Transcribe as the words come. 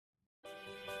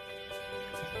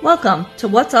Welcome to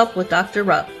What's Up with Dr.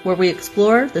 Rupp, where we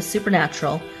explore the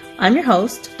supernatural. I'm your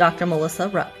host, Dr. Melissa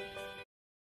Rupp.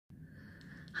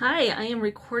 Hi, I am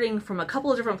recording from a couple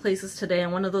of different places today,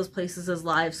 and one of those places is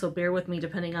live, so bear with me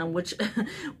depending on which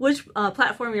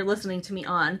platform you're listening to me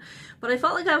on. But I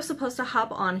felt like I was supposed to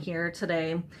hop on here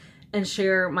today and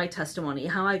share my testimony,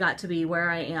 how I got to be where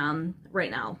I am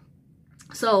right now.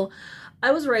 So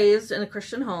I was raised in a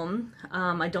Christian home.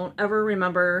 I don't ever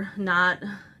remember not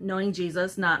knowing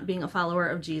Jesus, not being a follower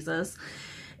of Jesus.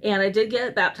 And I did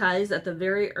get baptized at the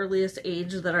very earliest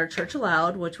age that our church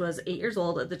allowed, which was 8 years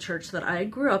old at the church that I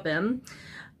grew up in.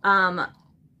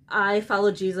 I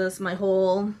followed Jesus my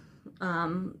whole,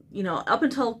 up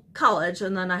until college.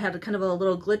 And then I had kind of a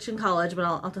little glitch in college, but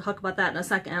I'll talk about that in a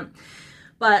second.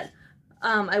 But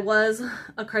I was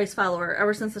a Christ follower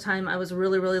ever since the time I was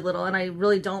really, really little, and I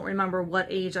really don't remember what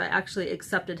age I actually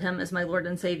accepted him as my Lord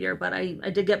and Savior, but I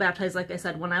did get baptized, like I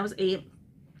said, when I was 8.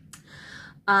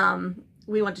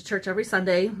 We went to church every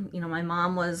Sunday. My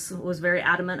mom was very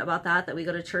adamant about that we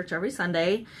go to church every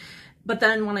Sunday. But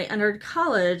then when I entered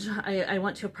college, I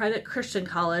went to a private Christian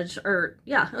college, it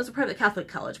was a private Catholic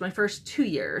college, my first 2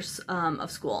 years of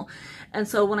school. And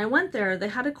so when I went there, they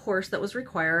had a course that was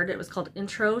required. It was called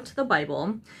Intro to the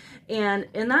Bible. And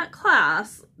in that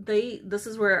class, this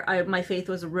is where my faith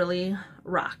was really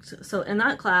rocked. So in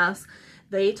that class,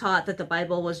 they taught that the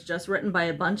Bible was just written by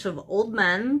a bunch of old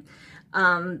men.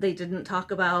 They didn't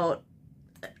talk about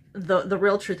the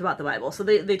real truth about the Bible. So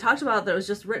they talked about that it was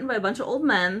just written by a bunch of old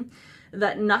men,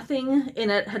 that nothing in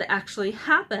it had actually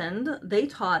happened. They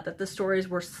taught that the stories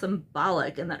were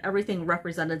symbolic and that everything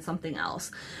represented something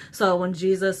else. So when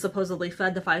Jesus supposedly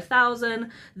fed the 5,000,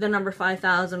 the number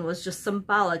 5,000 was just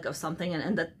symbolic of something,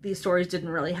 and that these stories didn't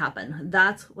really happen.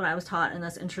 That's what I was taught in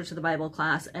this Intro to the Bible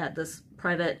class at this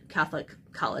private Catholic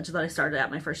college that I started at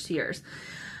my first years.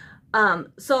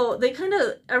 So they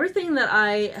everything that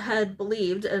I had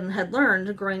believed and had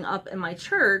learned growing up in my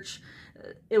church,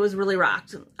 it was really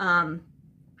rocked.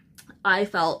 I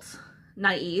felt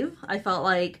naive. I felt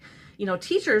like,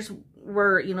 teachers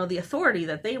were, the authority,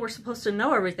 that they were supposed to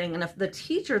know everything. And if the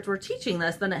teachers were teaching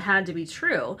this, then it had to be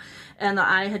true. And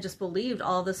I had just believed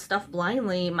all this stuff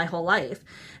blindly my whole life.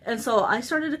 And so I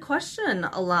started to question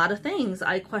a lot of things.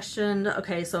 I questioned,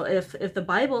 okay, so if the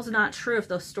Bible's not true, if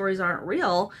those stories aren't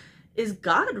real, is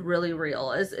God really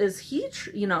real? Is he,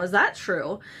 is that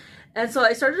true? And so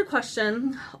I started to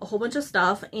question a whole bunch of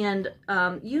stuff, and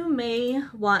you may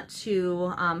want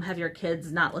to have your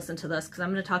kids not listen to this, because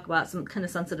I'm going to talk about some kind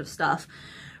of sensitive stuff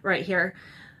right here.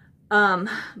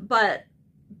 But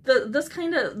this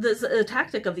is a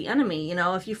tactic of the enemy.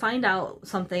 If you find out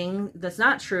something that's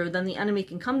not true, then the enemy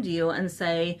can come to you and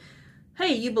say,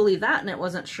 hey, you believe that and it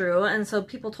wasn't true. And so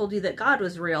people told you that God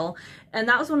was real. And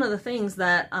that was one of the things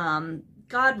that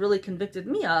God really convicted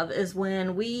me of, is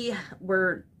when we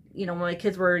were, when my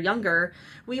kids were younger,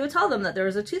 we would tell them that there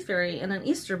was a tooth fairy and an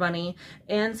Easter bunny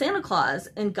and Santa Claus.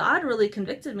 And God really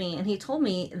convicted me, and he told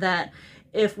me that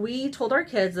if we told our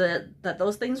kids that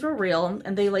those things were real,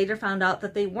 and they later found out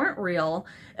that they weren't real,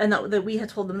 and that we had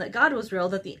told them that God was real,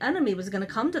 that the enemy was going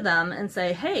to come to them and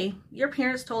say, hey, your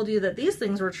parents told you that these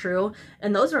things were true,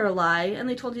 and those are a lie, and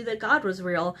they told you that God was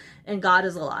real, and God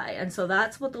is a lie. And so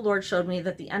that's what the Lord showed me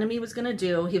that the enemy was going to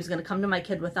do. He was going to come to my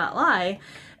kid with that lie.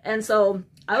 And so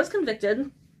I was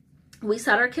convicted. We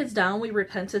sat our kids down. We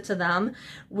repented to them.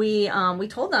 We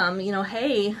told them,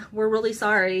 hey, we're really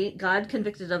sorry. God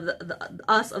convicted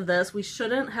us of this. We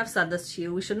shouldn't have said this to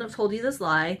you. We shouldn't have told you this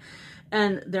lie.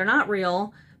 And they're not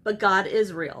real, but God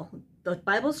is real. The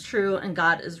Bible's true, and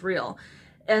God is real.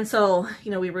 And so,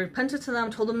 we repented to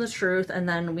them, told them the truth, and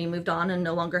then we moved on and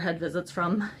no longer had visits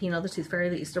from, the Tooth Fairy,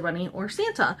 the Easter Bunny, or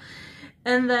Santa.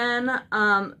 And then,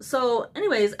 so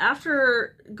anyways,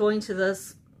 after going to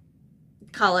this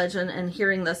college and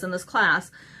hearing this in this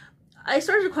class, I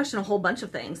started to question a whole bunch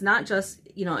of things, not just,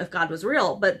 if God was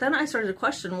real, but then I started to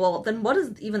question, well, then what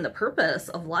is even the purpose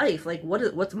of life? Like,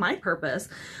 what's my purpose?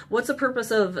 What's the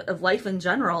purpose of life in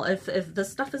general if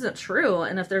this stuff isn't true,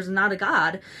 and if there's not a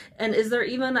God? And is there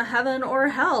even a heaven or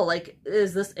a hell? Like,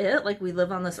 is this it? Like, we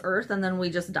live on this earth and then we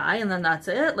just die and then that's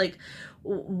it? Like,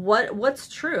 what's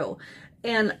true?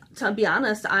 And to be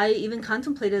honest, I even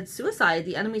contemplated suicide.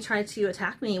 The enemy tried to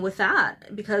attack me with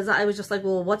that, because I was just like,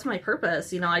 well, what's my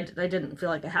purpose? I didn't feel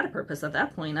like I had a purpose at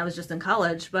that point. I was just in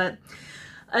college, but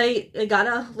I got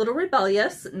a little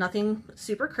rebellious, nothing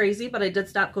super crazy, but I did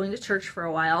stop going to church for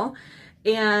a while.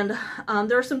 And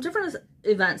there were some different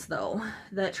events, though,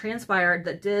 that transpired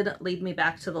that did lead me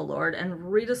back to the Lord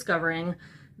and rediscovering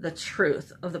the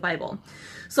truth of the Bible.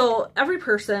 So every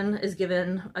person is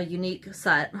given a unique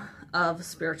set of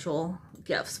spiritual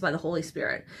gifts by the Holy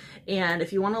Spirit. And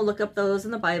if you want to look up those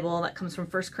in the Bible, that comes from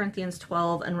 1 Corinthians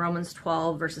 12 and Romans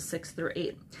 12, verses 6 through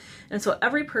 8. And so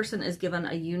every person is given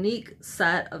a unique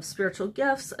set of spiritual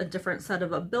gifts, a different set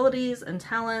of abilities and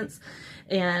talents,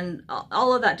 and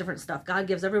all of that different stuff. God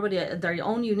gives everybody their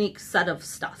own unique set of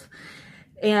stuff.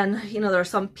 And, you know, there are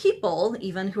some people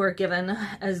even who are given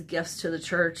as gifts to the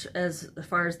church as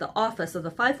far as the office of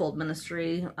the fivefold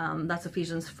ministry. That's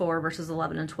Ephesians 4, verses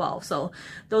 11 and 12. So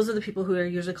those are the people who are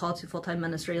usually called to full-time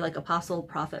ministry, like apostle,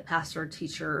 prophet, pastor,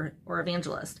 teacher, or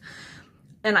evangelist.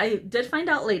 And I did find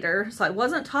out later, so I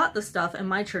wasn't taught this stuff in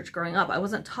my church growing up. I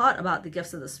wasn't taught about the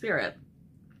gifts of the Spirit.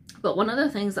 But one of the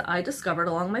things that I discovered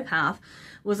along my path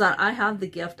was that I have the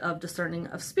gift of discerning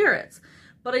of spirits.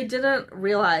 But I didn't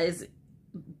realize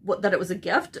that it was a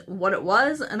gift, what it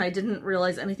was, and I didn't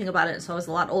realize anything about it until I was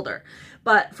a lot older.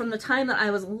 But from the time that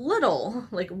I was little,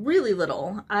 like really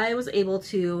little, I was able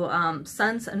to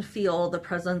sense and feel the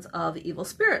presence of evil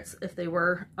spirits if they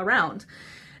were around.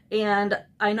 And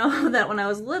I know that when I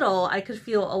was little, I could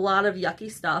feel a lot of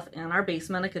yucky stuff in our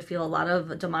basement. I could feel a lot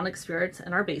of demonic spirits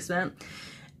in our basement.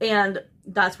 And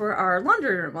that's where our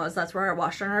laundry room was. That's where our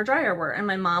washer and our dryer were. And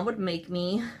my mom would make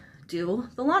me do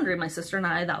the laundry. My sister and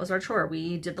I, that was our chore.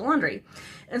 We did the laundry.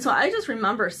 And so I just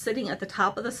remember sitting at the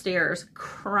top of the stairs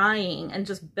crying and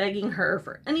just begging her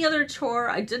for any other chore.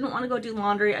 I didn't want to go do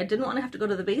laundry. I didn't want to have to go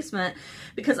to the basement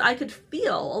because I could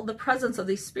feel the presence of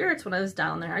these spirits when I was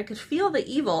down there. I could feel the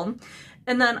evil.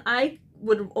 And then I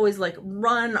would always like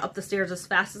run up the stairs as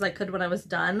fast as I could when I was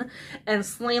done and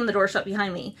slam the door shut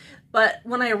behind me. But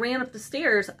when I ran up the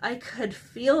stairs, I could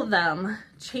feel them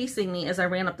chasing me as I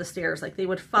ran up the stairs. Like they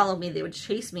would follow me, they would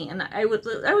chase me. And I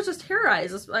was just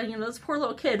terrorized. You know, this poor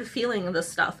little kid feeling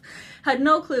this stuff. Had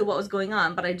no clue what was going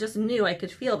on, but I just knew I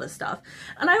could feel this stuff.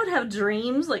 And I would have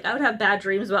dreams, like I would have bad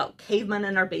dreams about cavemen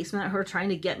in our basement who were trying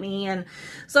to get me. And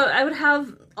so I would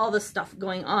have all this stuff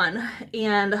going on.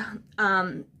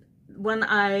 And, when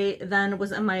I then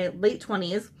was in my late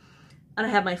 20s and I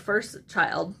had my first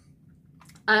child,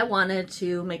 I wanted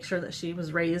to make sure that she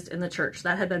was raised in the church.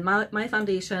 That had been my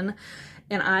foundation,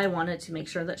 and I wanted to make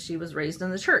sure that she was raised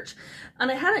in the church. And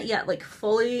I hadn't yet like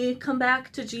fully come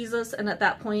back to Jesus, and at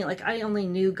that point, like I only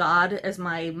knew God as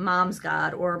my mom's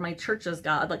God or my church's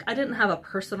God. Like I didn't have a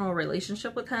personal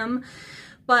relationship with him,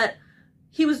 but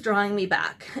he was drawing me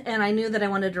back, and I knew that I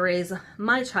wanted to raise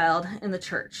my child in the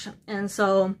church. And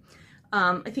so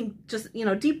I think just, you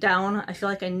know, deep down, I feel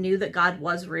like I knew that God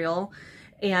was real,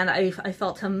 and I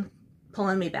felt him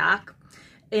pulling me back.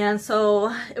 And so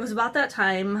it was about that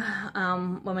time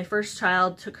when my first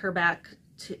child took her back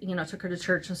to, you know, took her to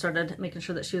church and started making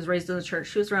sure that she was raised in the church.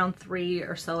 She was around 3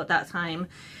 or so at that time.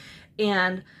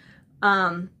 And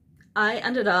I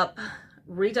ended up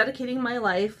rededicating my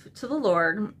life to the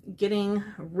Lord, getting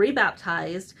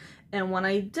rebaptized. And when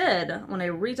I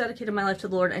rededicated my life to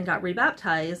the Lord and got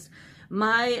rebaptized,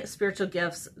 my spiritual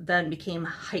gifts then became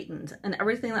heightened, and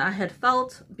everything that I had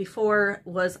felt before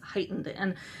was heightened.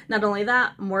 And not only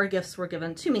that, more gifts were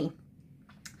given to me.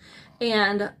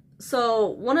 And so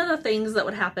one of the things that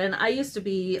would happen, I used to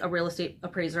be a real estate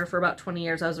appraiser for about 20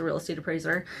 years. I was a real estate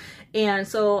appraiser. And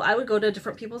so I would go to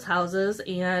different people's houses,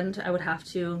 and I would have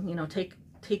to, you know, take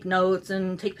notes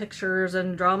and take pictures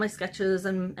and draw my sketches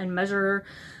and measure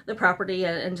the property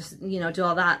and just, you know, do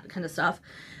all that kind of stuff.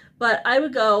 But I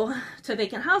would go to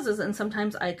vacant houses, and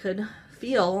sometimes I could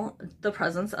feel the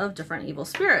presence of different evil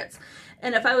spirits.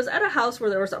 And if I was at a house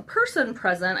where there was a person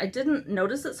present, I didn't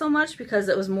notice it so much because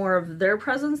it was more of their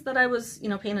presence that I was, you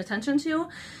know, paying attention to.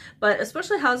 But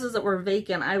especially houses that were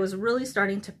vacant, I was really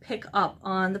starting to pick up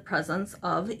on the presence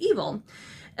of evil.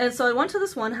 And so I went to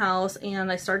this one house,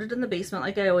 and I started in the basement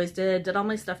like I always did all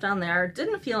my stuff down there.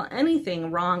 Didn't feel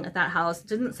anything wrong at that house,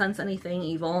 didn't sense anything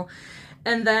evil.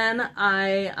 And then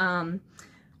I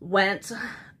went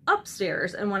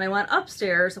upstairs, and when I went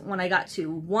upstairs, when I got to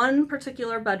one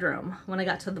particular bedroom, and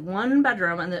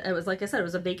it was, like I said, it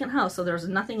was a vacant house, so there was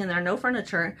nothing in there, no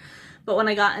furniture. But when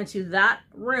I got into that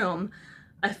room,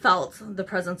 I felt the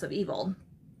presence of evil.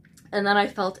 And then I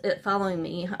felt it following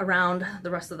me around the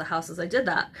rest of the house as I did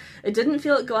that. I didn't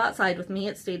feel it go outside with me.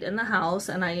 It stayed in the house,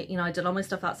 and I did all my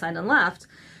stuff outside and left.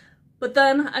 But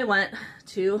then I went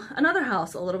to another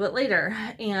house a little bit later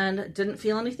and didn't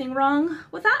feel anything wrong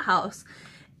with that house.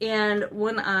 And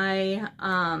when I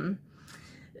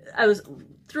was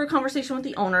through a conversation with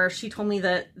the owner, she told me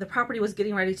that the property was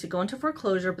getting ready to go into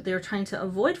foreclosure, but they were trying to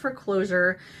avoid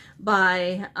foreclosure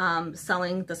by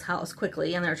selling this house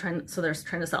quickly, and they're trying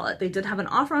to sell it. They did have an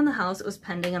offer on the house. It was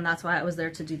pending, and that's why I was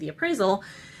there to do the appraisal.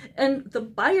 And the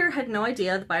buyer had no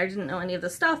idea. The buyer didn't know any of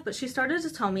this stuff, but she started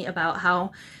to tell me about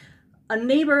how a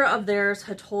neighbor of theirs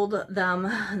had told them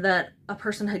that a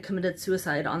person had committed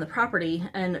suicide on the property,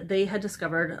 and they had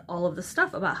discovered all of this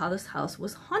stuff about how this house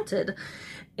was haunted.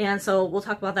 And so we'll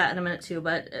talk about that in a minute too,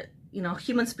 but you know,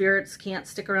 human spirits can't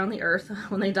stick around the earth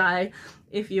when they die.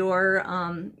 If you're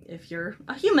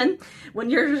a human, when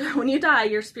you die,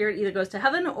 your spirit either goes to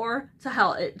heaven or to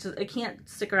hell. It can't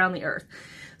stick around the earth.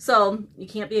 So you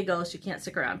can't be a ghost, you can't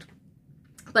stick around.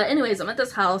 But anyways, I'm at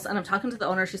this house and I'm talking to the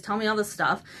owner. She's telling me all this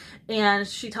stuff, and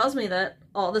she tells me that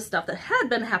all the stuff that had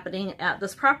been happening at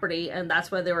this property, and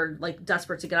that's why they were like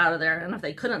desperate to get out of there. And if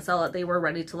they couldn't sell it, they were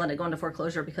ready to let it go into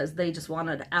foreclosure because they just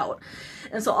wanted out.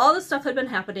 And so all this stuff had been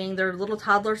happening. Their little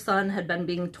toddler son had been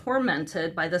being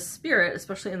tormented by this spirit,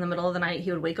 especially in the middle of the night.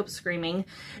 He would wake up screaming,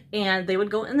 and they would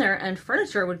go in there and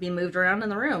furniture would be moved around in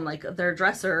the room. Like their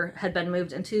dresser had been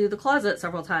moved into the closet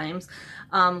several times.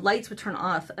 Lights would turn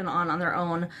off and on their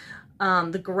own.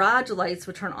 The garage lights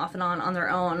would turn off and on their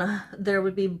own. There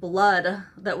would be blood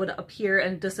that would appear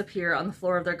and disappear on the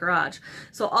floor of their garage.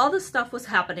 So all this stuff was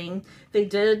happening. They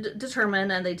did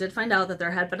determine and they did find out that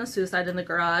there had been a suicide in the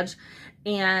garage,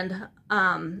 and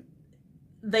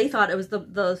they thought it was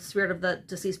the spirit of the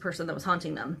deceased person that was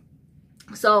haunting them.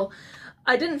 So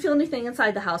I didn't feel anything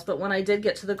inside the house, but when I did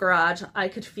get to the garage, I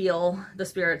could feel the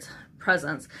spirit's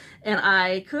presence, and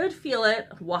I could feel it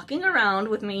walking around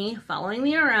with me, following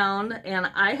me around, and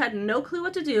I had no clue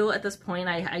what to do at this point.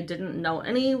 I didn't know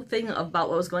anything about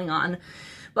what was going on,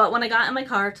 but when I got in my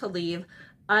car to leave,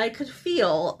 I could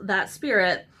feel that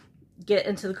spirit get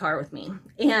into the car with me,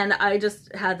 and I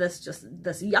just had this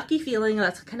yucky feeling.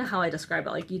 That's kind of how I describe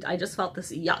it. Like I just felt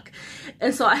this yuck,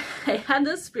 and so I had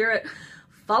this spirit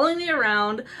following me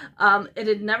around. It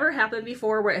had never happened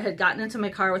before where it had gotten into my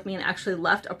car with me and actually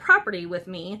left a property with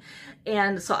me.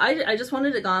 And so I just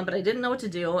wanted it gone, but I didn't know what to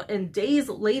do. And days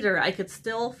later, I could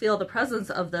still feel the presence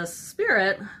of this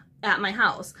spirit at my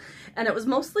house. And it was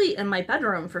mostly in my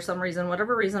bedroom for some reason.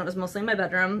 Whatever reason, it was mostly in my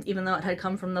bedroom, even though it had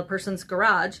come from the person's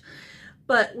garage.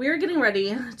 But we were getting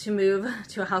ready to move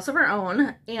to a house of our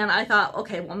own. And I thought,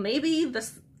 okay, well, maybe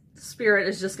this spirit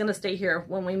is just going to stay here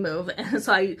when we move. And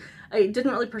so I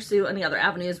didn't really pursue any other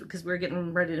avenues because we were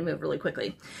getting ready to move really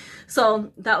quickly.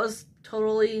 So that was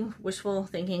totally wishful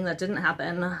thinking. That didn't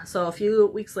happen. So a few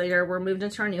weeks later, we're moved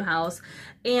into our new house,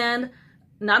 and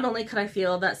not only could I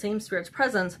feel that same spirit's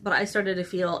presence, but I started to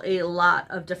feel a lot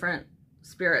of different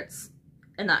spirits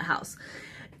in that house,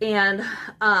 and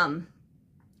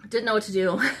didn't know what to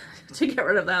do to get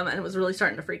rid of them, and it was really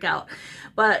starting to freak out.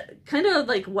 But kind of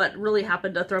like what really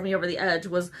happened to throw me over the edge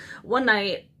was one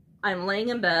night I'm laying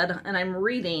in bed and I'm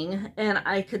reading, and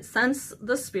I could sense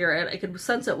the spirit. I could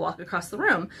sense it walk across the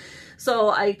room. So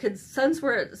I could sense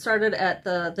where it started at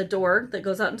the door that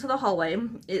goes out into the hallway.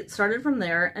 It started from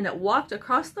there, and it walked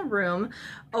across the room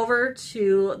over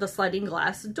to the sliding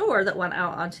glass door that went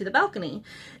out onto the balcony.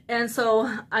 And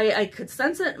so I could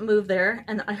sense it move there,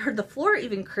 and I heard the floor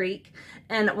even creak.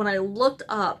 And when I looked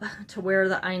up to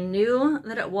where I knew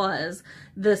that it was,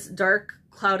 this dark,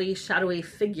 cloudy, shadowy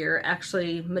figure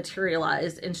actually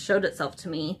materialized and showed itself to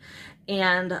me,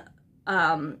 and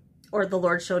or the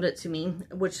Lord showed it to me,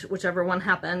 whichever one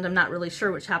happened. I'm not really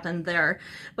sure which happened there,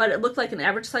 but it looked like an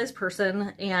average sized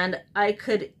person, and I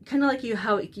could kind of like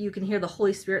how you can hear the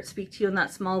Holy Spirit speak to you in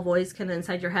that small voice kind of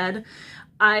inside your head.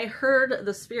 I heard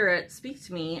the spirit speak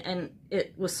to me, and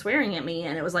it was swearing at me,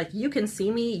 and it was like, you can see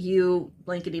me, you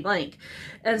blankety blank.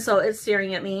 And so it's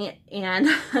staring at me and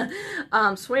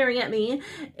swearing at me,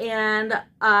 and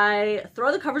I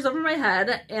throw the covers over my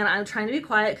head, and I'm trying to be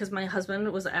quiet because my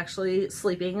husband was actually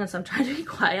sleeping, and so I'm trying to be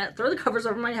quiet, throw the covers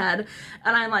over my head,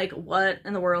 and I'm like, what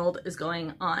in the world is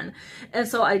going on? And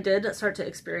so I did start to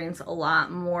experience a lot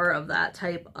more of that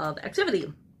type of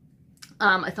activity.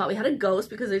 I thought we had a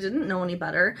ghost because I didn't know any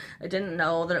better. I didn't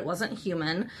know that it wasn't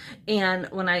human. And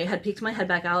when I had peeked my head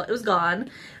back out, it was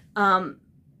gone.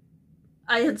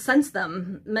 I had sensed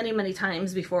them many, many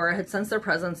times before. I had sensed their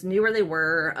presence, knew where they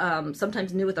were,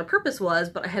 sometimes knew what their purpose was,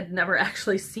 but I had never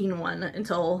actually seen one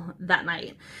until that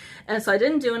night. And so I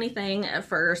didn't do anything at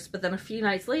first, but then a few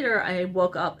nights later, I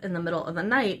woke up in the middle of the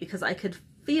night because I could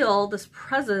feel this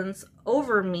presence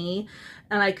over me,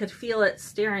 and I could feel it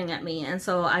staring at me. And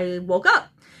so I woke up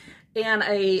and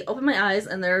I opened my eyes,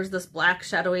 and there's this black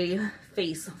shadowy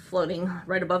face floating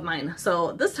right above mine.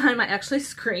 So this time I actually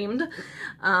screamed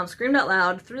out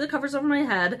loud, threw the covers over my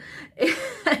head.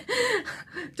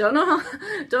 Don't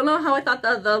know how I thought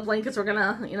the blankets were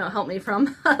gonna, help me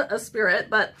from a spirit.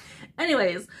 But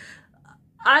anyways,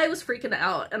 I was freaking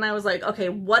out, and I was like, okay,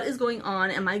 what is going on?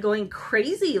 Am I going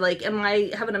crazy? Like, am I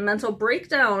having a mental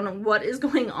breakdown? What is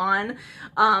going on?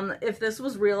 If this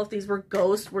was real, if these were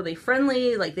ghosts, were they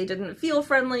friendly? Like, they didn't feel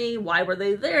friendly. Why were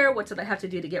they there? What did I have to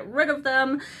do to get rid of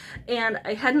them? And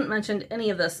I hadn't mentioned any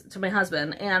of this to my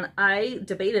husband, and I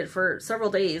debated for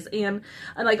several days, and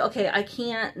I'm like, okay, I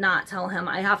can't not tell him.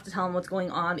 I have to tell him what's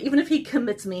going on. Even if he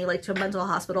commits me, like, to a mental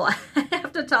hospital, I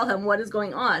have to tell him what is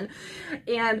going on.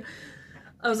 And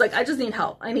I was like, I just need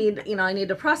help. I need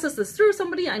to process this through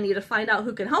somebody. I need to find out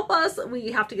who can help us.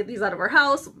 We have to get these out of our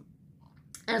house.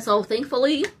 And so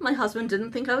thankfully, my husband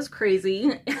didn't think I was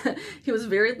crazy. He was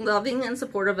very loving and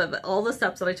supportive of all the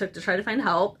steps that I took to try to find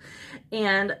help.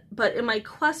 But in my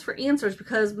quest for answers,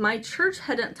 because my church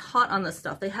hadn't taught on this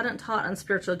stuff, they hadn't taught on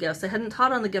spiritual gifts, they hadn't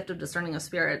taught on the gift of discerning of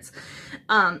spirits.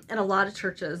 And a lot of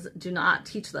churches do not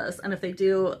teach this. And if they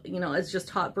do, it's just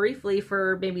taught briefly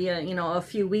for maybe a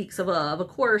few weeks of a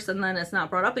course, and then it's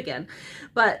not brought up again.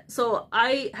 But so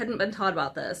I hadn't been taught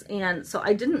about this. And so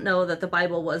I didn't know that the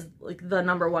Bible was like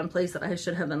the number one place that I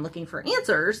should have been looking for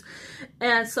answers.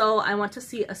 And so I went to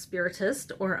see a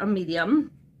spiritist or a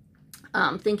medium,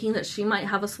 thinking that she might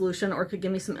have a solution or could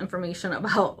give me some information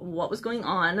about what was going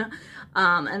on,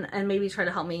 and maybe try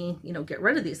to help me, get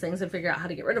rid of these things and figure out how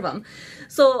to get rid of them.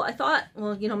 So I thought,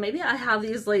 well, maybe I have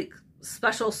these like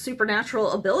special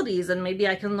supernatural abilities, and maybe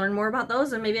I can learn more about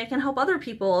those, and maybe I can help other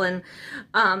people, and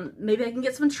maybe I can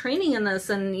get some training in this,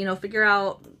 and figure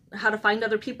out how to find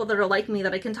other people that are like me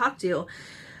that I can talk to.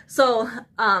 So,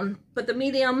 but the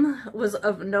medium was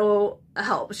of no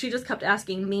help. She just kept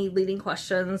asking me leading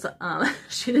questions.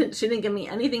 She didn't give me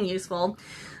anything useful.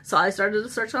 So I started to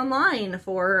search online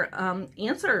for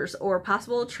answers or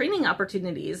possible training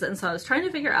opportunities. And so I was trying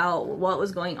to figure out what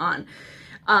was going on.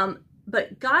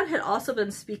 But God had also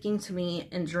been speaking to me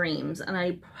in dreams, and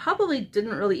I probably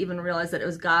didn't really even realize that it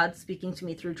was God speaking to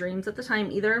me through dreams at the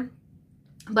time either.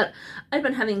 But I've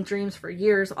been having dreams for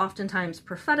years, oftentimes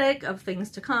prophetic, of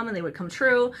things to come, and they would come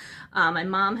true. My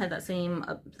mom has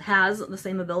the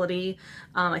same ability.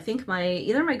 I think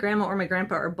either my grandma or my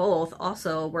grandpa or both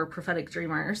also were prophetic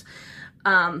dreamers.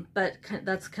 But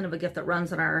that's kind of a gift that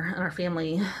runs in our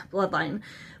family bloodline.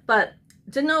 But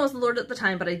didn't know it was the Lord at the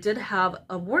time, but I did have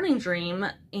a warning dream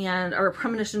or a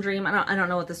premonition dream. I don't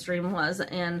know what this dream was,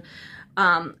 and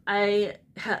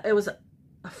it was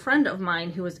a friend of mine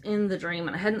who was in the dream,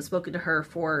 and I hadn't spoken to her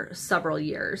for several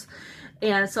years.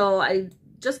 And so I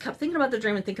just kept thinking about the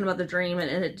dream and thinking about the dream,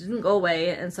 and it didn't go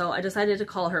away. And so I decided to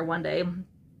call her one day.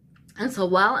 And so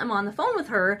while I'm on the phone with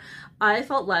her, I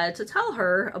felt led to tell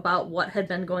her about what had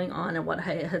been going on and what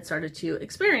I had started to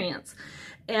experience.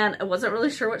 And I wasn't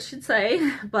really sure what she'd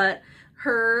say, but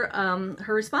her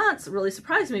response really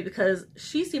surprised me, because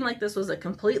she seemed like this was a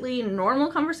completely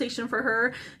normal conversation for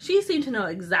her. She seemed to know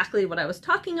exactly what I was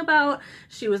talking about.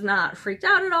 She was not freaked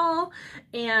out at all.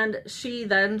 And she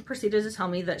then proceeded to tell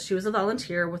me that she was a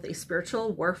volunteer with a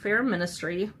spiritual warfare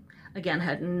ministry. Again,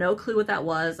 had no clue what that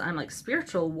was. I'm like,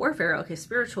 spiritual warfare? Okay,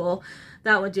 spiritual,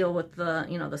 that would deal with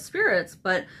the spirits,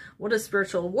 but what is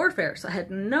spiritual warfare? So I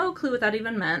had no clue what that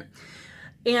even meant.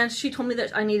 And she told me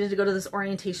that I needed to go to this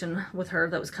orientation with her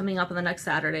that was coming up on the next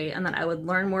Saturday, and that I would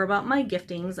learn more about my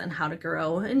giftings and how to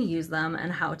grow and use them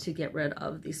and how to get rid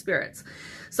of these spirits.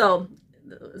 So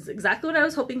it was exactly what I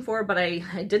was hoping for, but I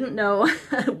didn't know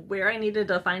where I needed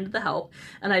to find the help,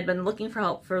 and I'd been looking for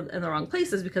help in the wrong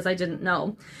places because I didn't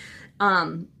know.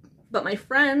 But my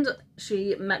friend,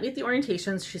 she met me at the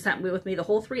orientations. She sat with me the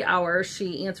whole 3 hours.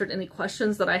 She answered any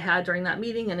questions that I had during that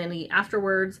meeting and any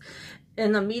afterwards.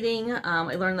 In the meeting,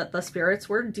 I learned that the spirits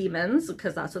were demons,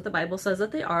 because that's what the Bible says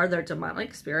that they are. They're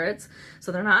demonic spirits.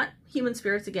 So they're not human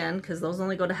spirits, again, because those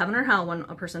only go to heaven or hell when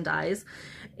a person dies.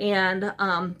 And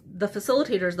the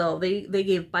facilitators, though, they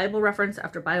gave Bible reference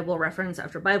after Bible reference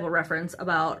after Bible reference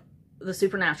about the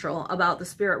supernatural, about the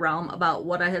spirit realm, about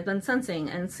what I had been sensing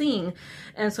and seeing.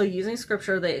 And so using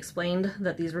scripture, they explained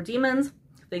that these were demons,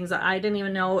 things that I didn't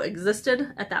even know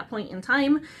existed at that point in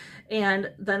time.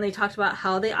 And then they talked about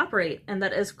how they operate, and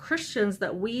that as Christians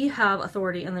that we have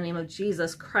authority in the name of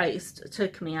Jesus Christ to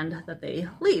command that they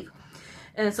leave.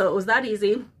 And so it was that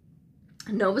easy.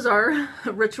 No bizarre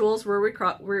rituals were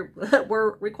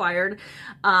required.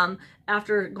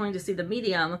 after going to see the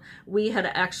medium, we had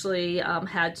actually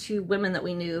had 2 women that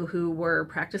we knew who were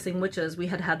practicing witches. We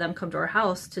had them come to our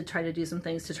house to try to do some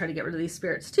things to try to get rid of these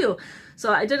spirits too.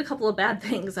 So I did a couple of bad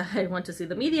things. I went to see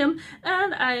the medium,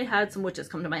 and I had some witches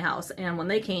come to my house. And when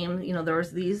they came, you know, there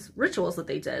was these rituals that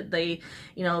they did. They,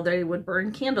 you know, they would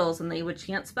burn candles and they would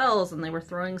chant spells and they were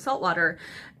throwing salt water.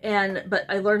 But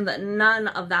I learned that none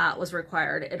of that was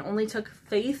required. It only took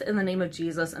faith in the name of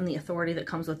Jesus and the authority that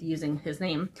comes with using his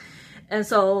name. And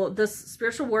so this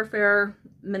spiritual warfare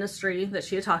ministry that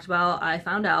she had talked about, I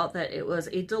found out that it was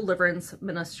a deliverance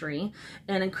ministry.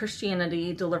 And in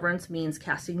Christianity, deliverance means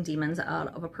casting demons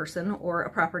out of a person or a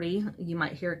property. You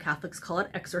might hear Catholics call it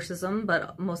exorcism,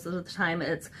 but most of the time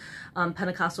it's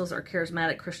Pentecostals or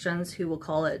charismatic Christians who will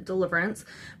call it deliverance,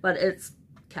 but it's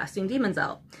casting demons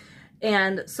out.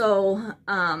 And so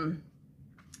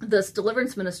this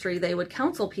deliverance ministry, they would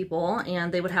counsel people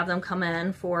and they would have them come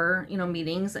in for, you know,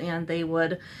 meetings, and they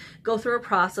would go through a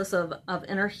process of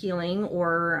inner healing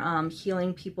or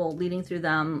healing people, leading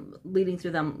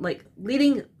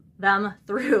them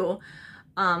through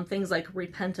things like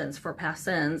repentance for past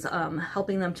sins,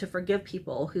 helping them to forgive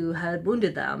people who had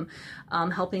wounded them,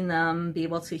 helping them be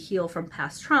able to heal from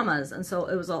past traumas. And so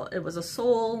it was a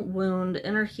soul wound,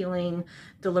 inner healing,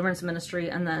 deliverance ministry.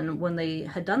 And then when they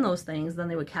had done those things, then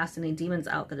they would cast any demons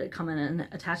out that had come in and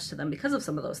attached to them because of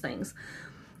some of those things.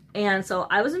 And so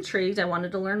I was intrigued. I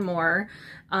wanted to learn more.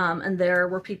 And there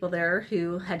were people there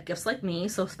who had gifts like me.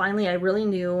 So finally, I really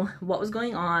knew what was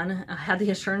going on. I had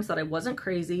the assurance that I wasn't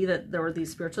crazy, that there were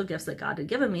these spiritual gifts that God had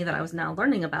given me that I was now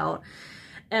learning about.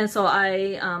 And so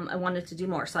I wanted to do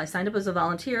more. So I signed up as a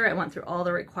volunteer. I went through all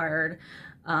the required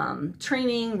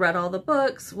training, read all the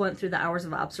books, went through the hours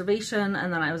of observation,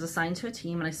 and then I was assigned to a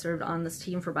team, and I served on this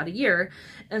team for about a year.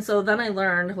 And so then I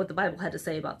learned what the Bible had to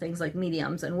say about things like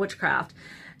mediums and witchcraft.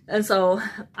 And so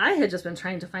I had just been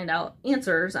trying to find out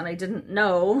answers, and I didn't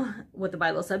know what the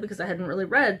Bible said because I hadn't really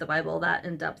read the Bible that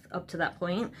in depth up to that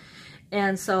point.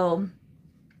 And so,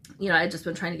 you know, I had just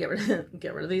been trying to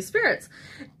get rid of these spirits.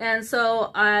 And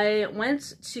so I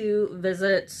went to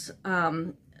visit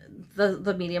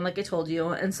the medium, like I told you.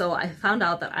 And so I found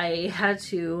out that I had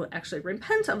to actually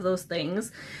repent of those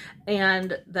things,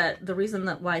 and that the reason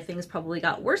that why things probably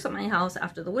got worse at my house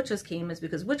after the witches came is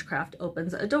because witchcraft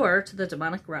opens a door to the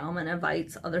demonic realm and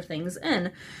invites other things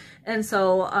in. And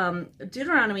so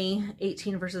Deuteronomy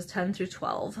 18 verses 10 through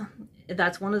 12,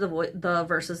 that's one of the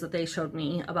verses that they showed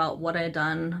me about what I had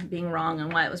done being wrong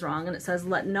and why it was wrong. And it says,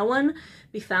 "Let no one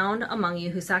be found among you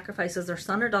who sacrifices their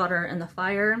son or daughter in the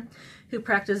fire, who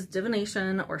practices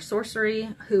divination or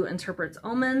sorcery, who interprets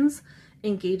omens,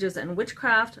 engages in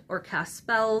witchcraft or casts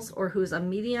spells, or who is a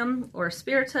medium or a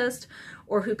spiritist,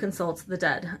 or who consults the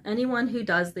dead. Anyone who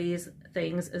does these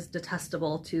things is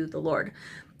detestable to the Lord."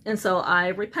 And so I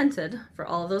repented for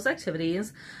all of those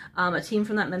activities. A team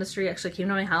from that ministry actually came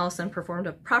to my house and performed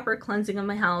a proper cleansing of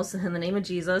my house in the name of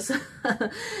Jesus.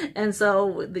 And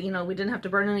so, you know, we didn't have to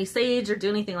burn any sage or do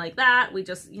anything like that. We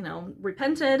just, you know,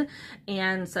 repented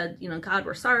and said, you know, God,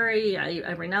 we're sorry.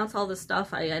 I renounce all this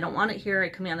stuff. I don't want it here. I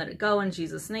command that it go in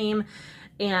Jesus' name.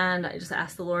 And I just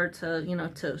asked the Lord to, you know,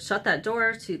 to shut that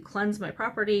door, to cleanse my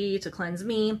property, to cleanse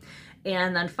me.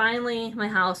 And then finally, my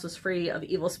house was free of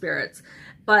evil spirits.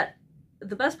 But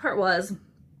the best part was,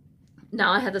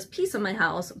 now I had this peace in my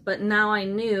house, but now I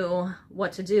knew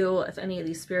what to do if any of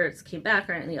these spirits came back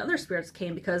or any other spirits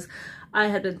came, because I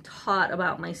had been taught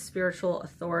about my spiritual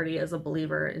authority as a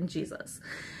believer in Jesus.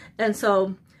 And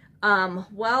so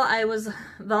while I was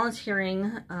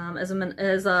volunteering as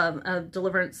a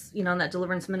deliverance, you know, in that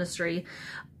deliverance ministry,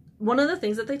 one of the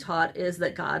things that they taught is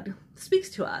that God speaks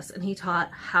to us, and they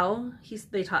taught how he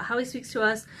speaks to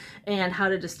us and how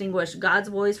to distinguish God's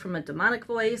voice from a demonic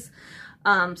voice.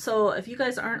 So if you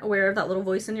guys aren't aware of that little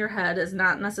voice in your head, is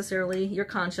not necessarily your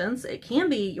conscience. It can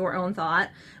be your own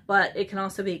thought, but it can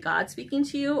also be God speaking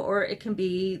to you, or it can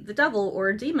be the devil or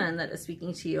a demon that is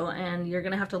speaking to you. And you're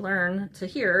going to have to learn to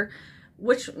hear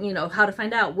which, you know, how to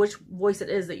find out which voice it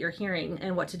is that you're hearing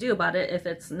and what to do about it if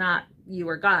it's not you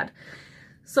or God.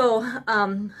 So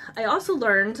I also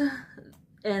learned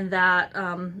in that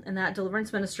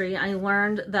deliverance ministry, I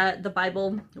learned that the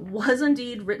Bible was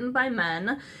indeed written by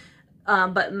men,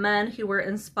 but men who were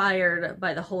inspired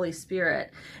by the Holy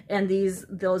Spirit. And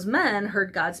those men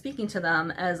heard God speaking to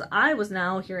them as I was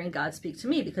now hearing God speak to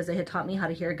me, because they had taught me how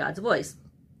to hear God's voice.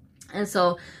 And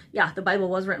so, yeah, the Bible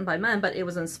was written by men, but it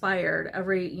was inspired.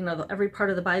 Every part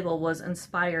of the Bible was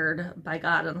inspired by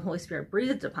God, and the Holy Spirit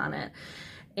breathed upon it.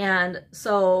 And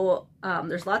so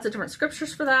there's lots of different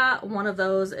scriptures for that. One of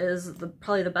those is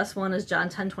probably the best one is John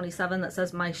 10:27, that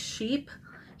says, "My sheep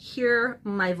hear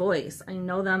my voice. I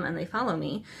know them and they follow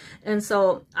me. And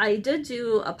so I did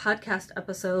do a podcast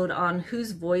episode on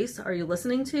whose voice are you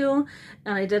listening to?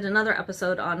 And I did another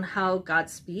episode on how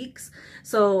God speaks.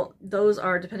 So those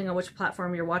are, depending on which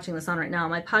platform you're watching this on right now,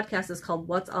 my podcast is called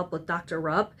What's Up with Dr.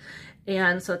 Rupp.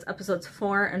 And so it's episodes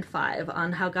 4 and 5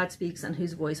 on how God speaks and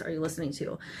whose voice are you listening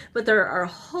to. But there are a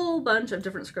whole bunch of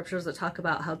different scriptures that talk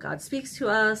about how God speaks to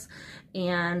us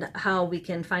and how we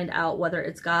can find out whether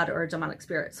it's God or a demonic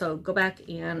spirit. So go back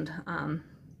and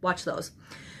watch those.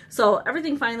 So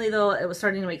everything finally, though, it was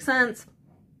starting to make sense.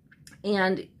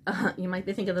 And you might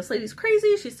be thinking, this lady's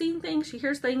crazy. She's seeing things. She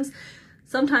hears things.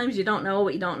 Sometimes you don't know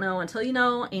what you don't know until you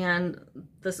know. And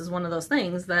this is one of those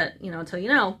things that, until you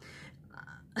know.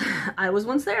 I was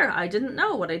once there. I didn't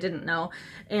know what I didn't know.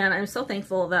 And I'm so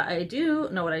thankful that I do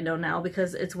know what I know now,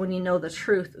 because it's when you know the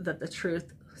truth that the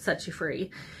truth sets you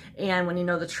free. And when you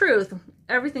know the truth,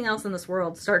 everything else in this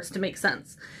world starts to make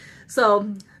sense.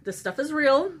 So this stuff is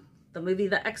real. The movie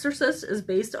The Exorcist is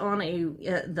based on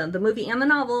the movie and the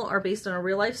novel are based on a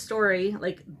real life story.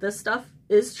 Like, this stuff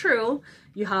is true.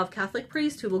 You have Catholic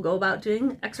priests who will go about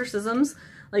doing exorcisms.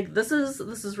 Like, this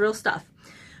is real stuff.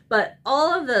 But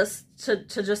all of this to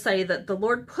just say that the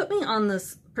Lord put me on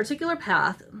this particular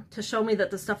path to show me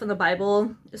that the stuff in the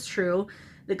Bible is true,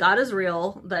 that God is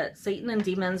real, that Satan and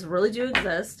demons really do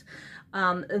exist,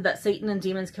 that Satan and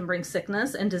demons can bring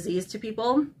sickness and disease to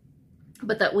people,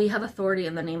 but that we have authority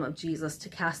in the name of Jesus to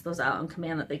cast those out and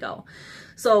command that they go.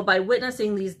 So by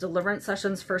witnessing these deliverance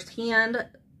sessions firsthand,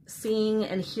 seeing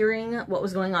and hearing what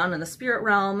was going on in the spirit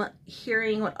realm,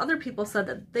 hearing what other people said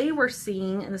that they were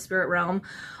seeing in the spirit realm,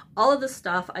 all of this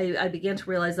stuff, I began to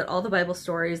realize that all the Bible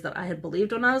stories that I had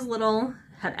believed when I was little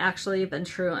had actually been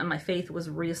true, and my faith was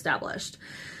reestablished.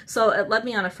 So it led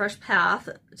me on a fresh path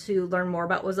to learn more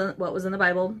about what was in the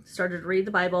Bible, started to read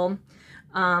the Bible,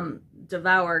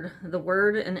 devoured the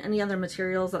Word and any other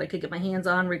materials that I could get my hands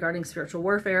on regarding spiritual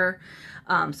warfare.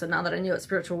 So now that I knew what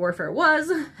spiritual warfare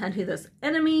was and who this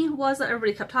enemy was that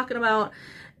everybody kept talking about,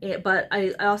 but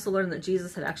I also learned that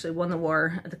Jesus had actually won the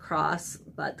war at the cross,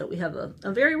 but that we have a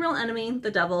very real enemy, the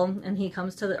devil, and he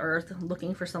comes to the earth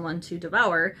looking for someone to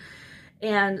devour.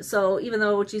 And so even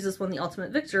though Jesus won the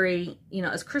ultimate victory,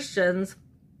 as Christians,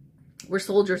 we're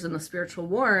soldiers in the spiritual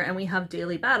war, and we have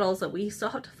daily battles that we still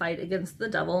have to fight against the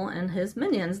devil and his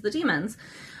minions, the demons.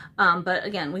 But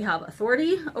again, we have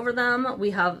authority over them. We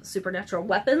have supernatural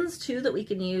weapons too that we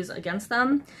can use against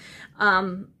them.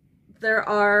 There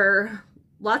are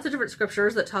lots of different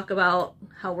scriptures that talk about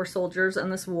how we're soldiers in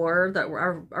this war, that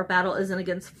our battle isn't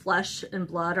against flesh and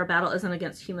blood. Our battle isn't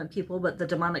against human people, but the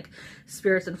demonic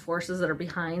spirits and forces that are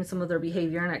behind some of their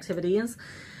behavior and activities.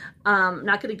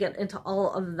 Not going to get into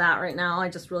all of that right now. I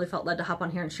just really felt led to hop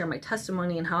on here and share my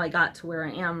testimony and how I got to where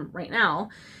I am right now.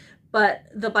 But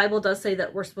the Bible does say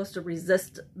that we're supposed to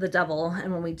resist the devil,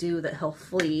 and when we do, that he'll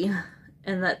flee,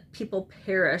 and that people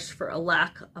perish for a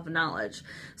lack of knowledge.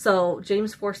 So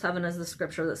James 4:7 is the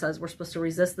scripture that says we're supposed to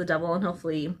resist the devil and he'll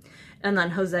flee. And then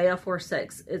Hosea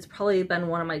 4:6, it's probably been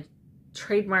one of my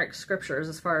trademark scriptures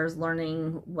as far as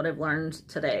learning what I've learned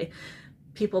today.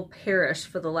 People perish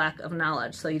for the lack of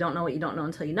knowledge. So you don't know what you don't know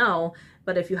until you know.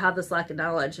 But if you have this lack of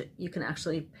knowledge, you can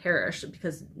actually perish,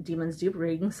 because demons do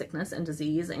bring sickness and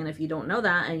disease. And if you don't know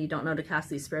that and you don't know to cast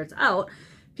these spirits out,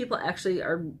 people actually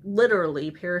are literally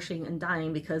perishing and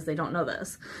dying because they don't know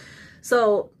this.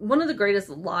 So one of the greatest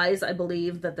lies I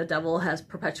believe that the devil has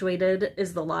perpetuated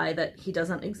is the lie that he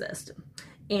doesn't exist.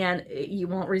 And you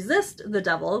won't resist the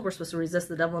devil. We're supposed to resist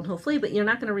the devil and he'll flee, but you're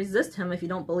not going to resist him if you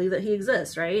don't believe that he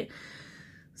exists, right?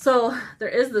 So there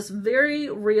is this very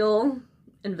real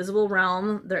invisible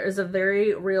realm. There is a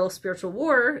very real spiritual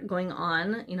war going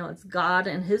on. It's God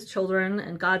and his children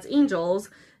and God's angels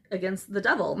against the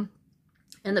devil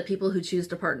and the people who choose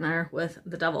to partner with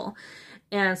the devil.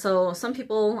 And so some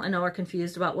people I know are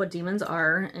confused about what demons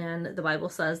are, and the Bible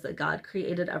says that God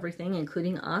created everything,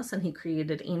 including us, and he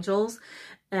created angels,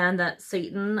 and that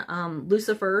Satan,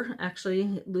 Lucifer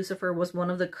was one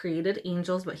of the created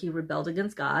angels, but he rebelled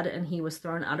against God and he was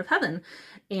thrown out of heaven,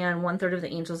 and 1/3 of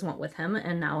the angels went with him,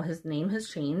 and now his name has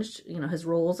changed. His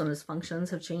roles and his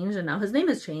functions have changed, and now his name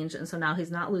has changed, and so now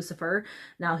he's not Lucifer,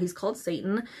 now he's called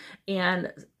Satan.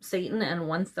 And Satan and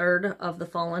 1/3 of the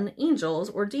fallen angels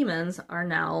or demons are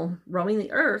now roaming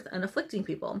the earth and afflicting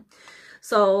people.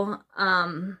 So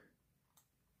I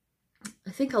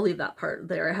think I'll leave that part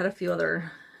there. I had a few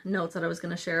other notes that I was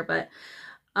going to share, but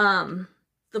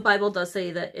the Bible does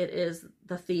say that it is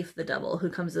the thief, the devil, who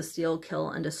comes to steal,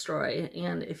 kill, and destroy.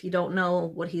 And if you don't know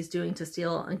what he's doing to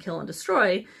steal and kill and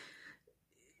destroy,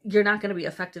 you're not going to be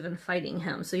effective in fighting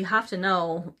him. So you have to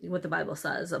know what the Bible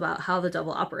says about how the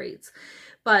devil operates.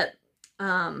 But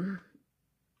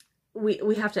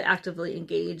we have to actively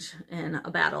engage in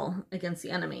a battle against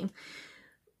the enemy.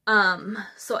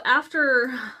 So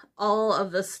after all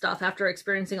of this stuff, after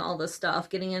experiencing all this stuff,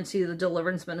 getting into the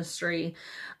deliverance ministry,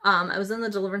 I was in the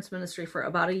deliverance ministry for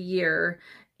about a year.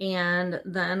 And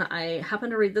then I happened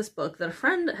to read this book that a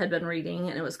friend had been reading,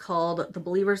 and it was called The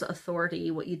Believer's Authority,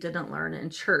 What You Didn't Learn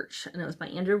in Church. And it was by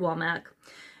Andrew Wommack.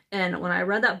 And when I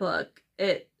read that book,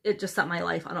 it just set my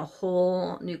life on a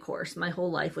whole new course. My whole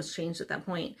life was changed at that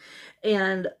point.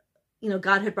 And you know,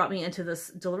 God had brought me into this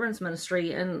deliverance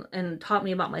ministry and taught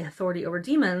me about my authority over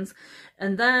demons.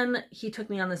 And then he took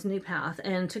me on this new path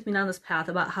and took me down this path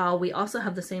about how we also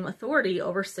have the same authority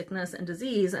over sickness and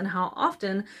disease, and how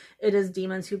often it is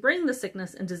demons who bring the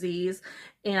sickness and disease,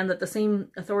 and that the same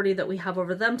authority that we have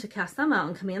over them to cast them out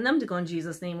and command them to go in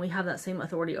Jesus' name, we have that same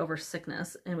authority over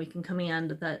sickness, and we can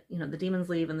command that, you know, the demons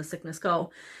leave and the sickness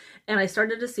go. And I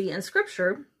started to see in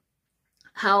scripture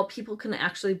how people can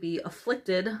actually be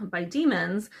afflicted by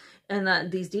demons, and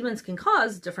that these demons can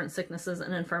cause different sicknesses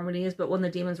and infirmities, but when the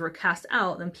demons were cast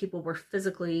out, then people were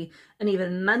physically and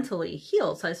even mentally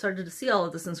healed. So I started to see all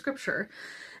of this in scripture.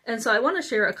 And so I want to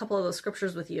share a couple of those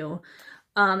scriptures with you.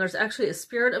 There's actually a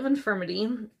spirit of infirmity.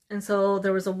 And so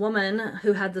there was a woman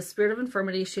who had the spirit of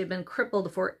infirmity. She had been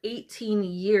crippled for 18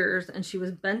 years and she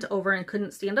was bent over and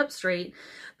couldn't stand up straight.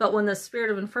 But when the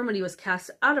spirit of infirmity was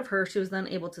cast out of her, she was then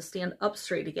able to stand up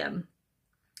straight again.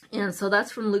 And so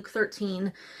that's from Luke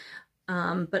 13.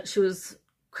 But she was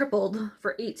crippled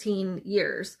for 18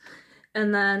 years.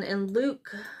 And then in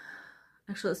Luke,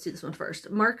 actually, let's do this one first.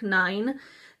 Mark 9,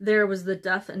 there was the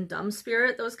deaf and dumb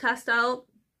spirit that was cast out.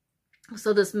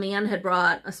 So this man had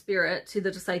brought a spirit to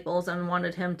the disciples and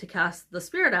wanted him to cast the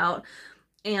spirit out.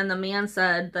 And the man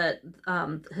said that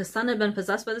his son had been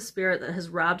possessed by the spirit that has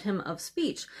robbed him of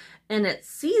speech. And it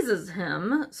seizes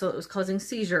him, so it was causing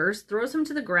seizures, throws him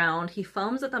to the ground. He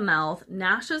foams at the mouth,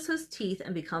 gnashes his teeth,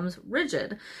 and becomes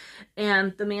rigid.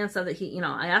 And the man said that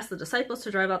I asked the disciples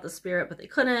to drive out the spirit, but they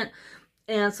couldn't.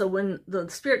 And so when the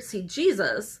spirits see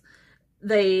Jesus,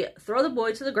 they throw the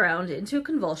boy to the ground into a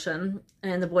convulsion,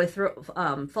 and the boy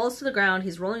falls to the ground.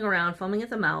 He's rolling around, foaming at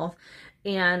the mouth,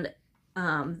 and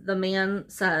the man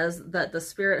says that the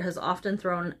spirit has often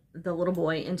thrown the little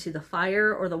boy into the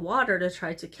fire or the water to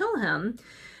try to kill him.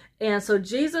 And so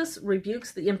Jesus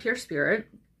rebukes the impure spirit,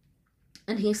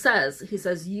 and he says,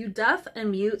 "You deaf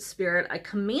and mute spirit, I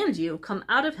command you, come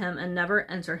out of him and never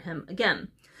enter him again."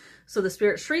 So the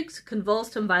spirit shrieked,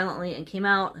 convulsed him violently, and came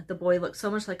out. The boy looked so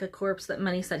much like a corpse that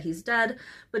many said he's dead.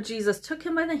 But Jesus took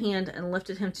him by the hand and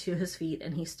lifted him to his feet,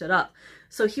 and he stood up.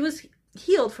 So he was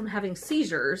healed from having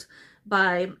seizures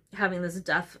by having this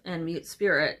deaf and mute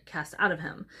spirit cast out of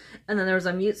him. And then there was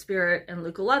a mute spirit in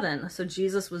Luke 11. So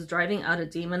Jesus was driving out a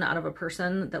demon out of a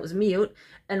person that was mute.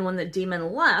 And when the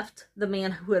demon left, the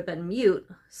man who had been mute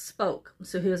spoke.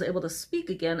 So he was able to speak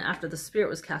again after the spirit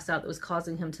was cast out that was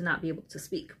causing him to not be able to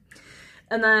speak.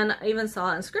 And then I even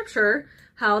saw in scripture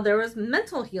how there was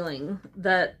mental healing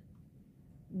that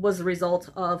was the result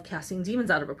of casting demons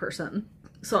out of a person.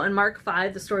 So in Mark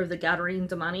 5, the story of the Gadarene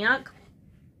demoniac,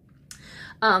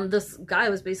 this guy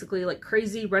was basically like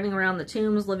crazy, running around the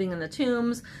tombs, living in the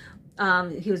tombs.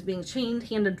 He was being chained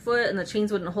hand and foot, and the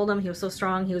chains wouldn't hold him. He was so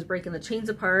strong, he was breaking the chains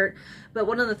apart. But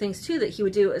one of the things too that he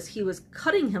would do is he was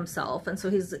cutting himself. And so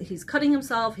he's cutting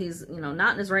himself. He's,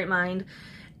 not in his right mind.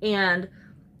 And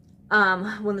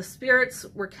when the spirits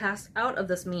were cast out of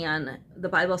this man, the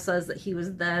Bible says that he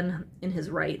was then in his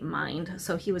right mind.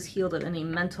 So he was healed of any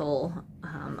mental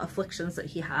afflictions that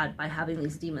he had by having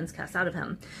these demons cast out of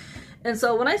him. And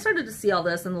so when I started to see all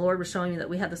this, and the Lord was showing me that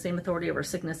we have the same authority over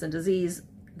sickness and disease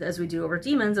as we do over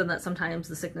demons, and that sometimes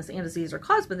the sickness and disease are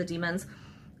caused by the demons,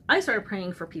 I started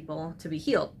praying for people to be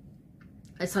healed.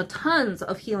 I saw tons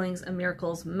of healings and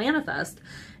miracles manifest,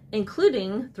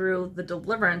 including through the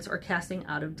deliverance or casting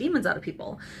out of demons out of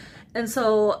people. And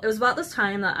so it was about this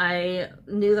time that I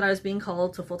knew that I was being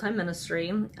called to full-time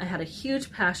ministry. I had a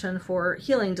huge passion for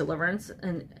healing, deliverance,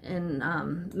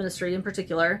 and ministry in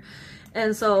particular.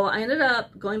 And so I ended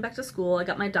up going back to school. I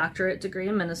got my doctorate degree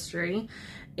in ministry,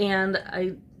 and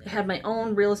I had my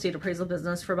own real estate appraisal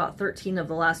business for about 13 of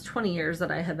the last 20 years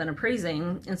that I had been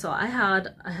appraising. And so I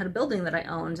had a building that I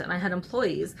owned, and I had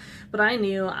employees, but I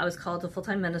knew I was called to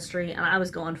full-time ministry, and I was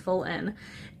going full in.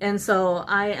 And so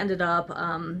I ended up,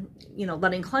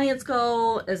 letting clients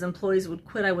go. As employees would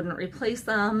quit, I wouldn't replace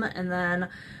them. And then,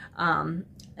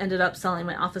 ended up selling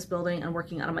my office building and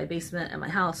working out of my basement at my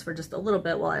house for just a little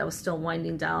bit while I was still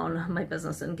winding down my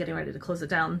business and getting ready to close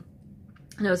it down.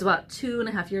 And it was about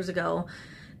 2.5 years ago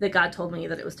that God told me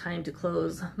that it was time to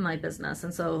close my business.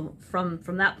 And so from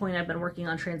that point, I've been working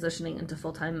on transitioning into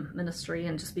full-time ministry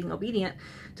and just being obedient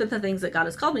to the things that God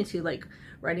has called me to, like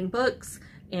writing books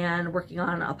and working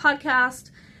on a podcast.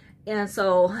 And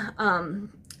so,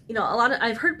 you know,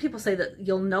 I've heard people say that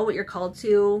you'll know what you're called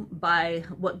to by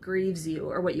what grieves you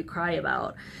or what you cry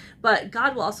about. But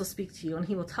God will also speak to you, and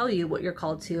he will tell you what you're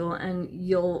called to, and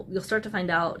you'll start to find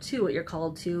out too what you're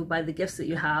called to by the gifts that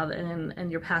you have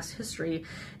and your past history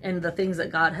and the things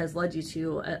that God has led you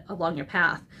to along your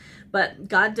path. But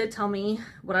God did tell me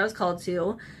what I was called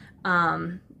to.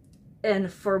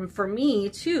 And for me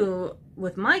too,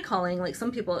 with my calling, like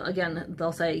some people, again,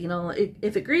 they'll say, you know,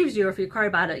 if it grieves you or if you cry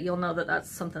about it, you'll know that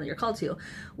that's something that you're called to.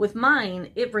 With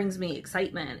mine, it brings me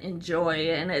excitement and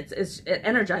joy, and it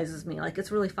energizes me. Like,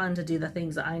 it's really fun to do the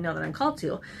things that I know that I'm called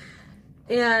to.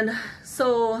 And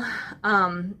so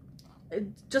I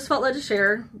just felt led to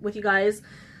share with you guys.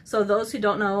 So those who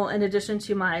don't know, in addition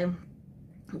to my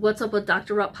What's Up with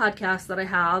Dr. Rupp podcast that I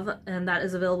have, and that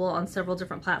is available on several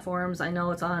different platforms. I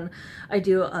know I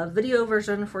do a video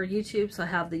version for YouTube, so I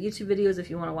have the YouTube videos if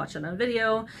you want to watch it on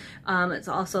video. It's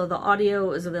also, the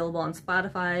audio is available on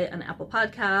Spotify and Apple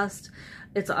Podcast.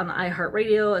 It's on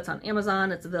iHeartRadio, it's on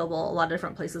Amazon, it's available a lot of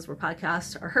different places where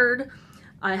podcasts are heard.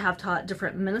 I have taught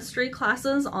different ministry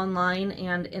classes online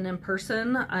and in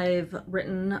person. I've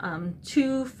written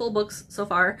 2 full books so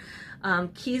far.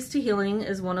 Keys to Healing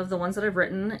is one of the ones that I've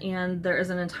written, and there is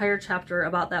an entire chapter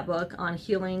about that book on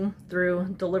healing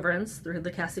through deliverance, through the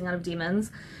casting out of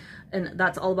demons. And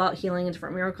that's all about healing and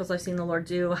different miracles I've seen the Lord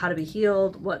do, how to be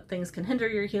healed, what things can hinder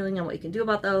your healing, and what you can do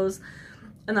about those.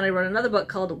 And then I wrote another book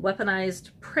called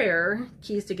Weaponized Prayer,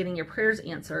 Keys to Getting Your Prayers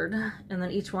Answered. And then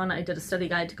each one I did a study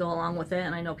guide to go along with it.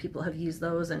 And I know people have used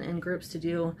those in groups to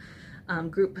do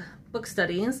group book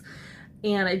studies.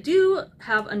 And I do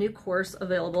have a new course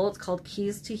available. It's called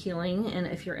Keys to Healing. And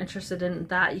if you're interested in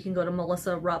that, you can go to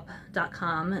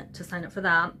melissarupp.com to sign up for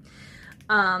that.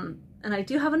 And I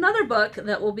do have another book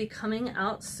that will be coming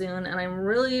out soon, and I'm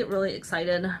really, really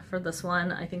excited for this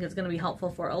one. I think it's going to be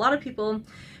helpful for a lot of people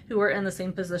who are in the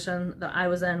same position that I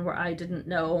was in, where I didn't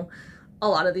know a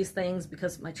lot of these things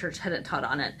because my church hadn't taught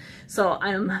on it. So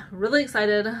I'm really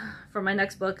excited for my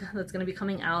next book that's going to be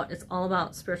coming out. It's all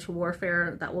about spiritual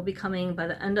warfare. That will be coming by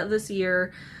the end of this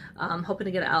year. I'm hoping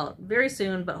to get it out very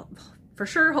soon, but for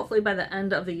sure, hopefully by the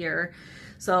end of the year.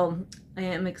 So I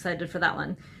am excited for that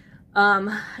one.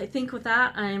 I think with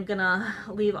that, I'm gonna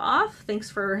leave off. Thanks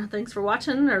for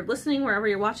watching or listening, wherever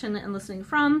you're watching and listening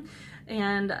from.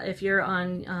 And if you're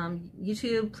on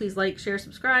YouTube, please like, share,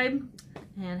 subscribe,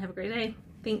 and have a great day.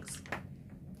 Thanks.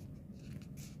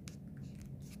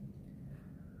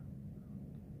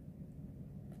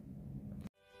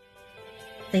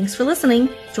 Thanks for listening.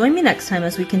 Join me next time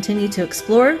as we continue to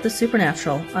explore the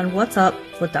supernatural on What's Up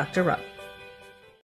with Dr. Rupp.